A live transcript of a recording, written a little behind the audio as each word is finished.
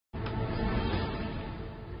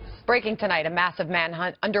Breaking tonight, a massive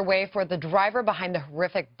manhunt underway for the driver behind the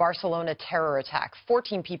horrific Barcelona terror attack.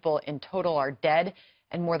 14 people in total are dead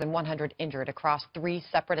and more than 100 injured across 3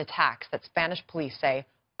 separate attacks that Spanish police say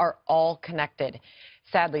are all connected.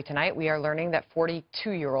 Sadly, tonight we are learning that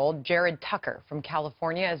 42-year-old Jared Tucker from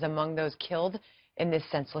California is among those killed in this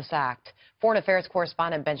senseless act. Foreign Affairs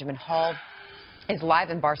correspondent Benjamin Hall is live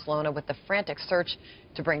in Barcelona with the frantic search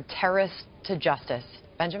to bring terrorists to justice.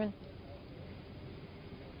 Benjamin?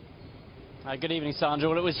 Good evening, Sandra.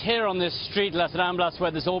 Well, it was here on this street, Las Ramblas, where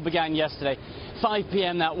this all began yesterday. 5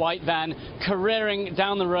 p.m., that white van careering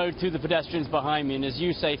down the road through the pedestrians behind me. And as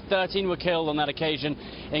you say, 13 were killed on that occasion,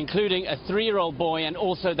 including a 3-year-old boy and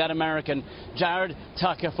also that American, Jared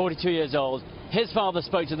Tucker, 42 years old. His father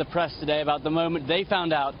spoke to the press today about the moment they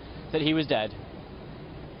found out that he was dead.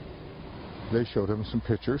 They showed him some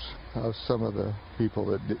pictures of some of the people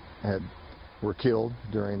that were killed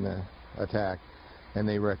during the attack, and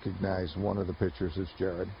they recognized one of the pictures as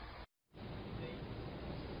Jared.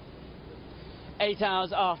 8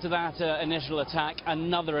 hours after that initial attack,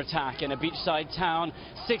 another attack in a beachside town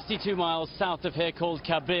 62 miles south of here called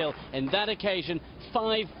Cabril. In that occasion,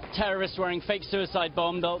 5 terrorists wearing fake suicide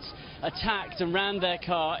bomb belts attacked and ran their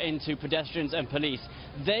car into pedestrians and police.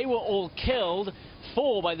 They were all killed,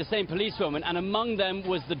 4 by the same policewoman, and among them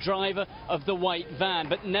was the driver of the white van.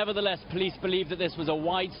 But nevertheless, police believe that this was a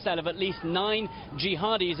wide cell of at least 9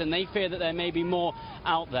 jihadis, and they fear that there may be more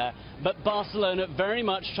out there. But Barcelona very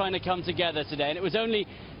much trying to come together today, and it was only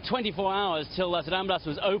 24 hours till Las Ramblas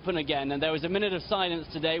was open again, and there was a minute of silence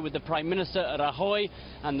today with the Prime Minister Rajoy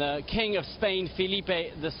and the King of Spain, Felipe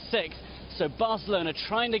VI. So Barcelona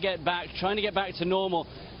trying to get back to normal.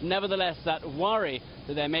 Nevertheless, that worry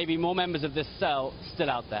that there may be more members of this cell still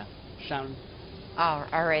out there. Sharon. All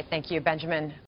right. Thank you, Benjamin.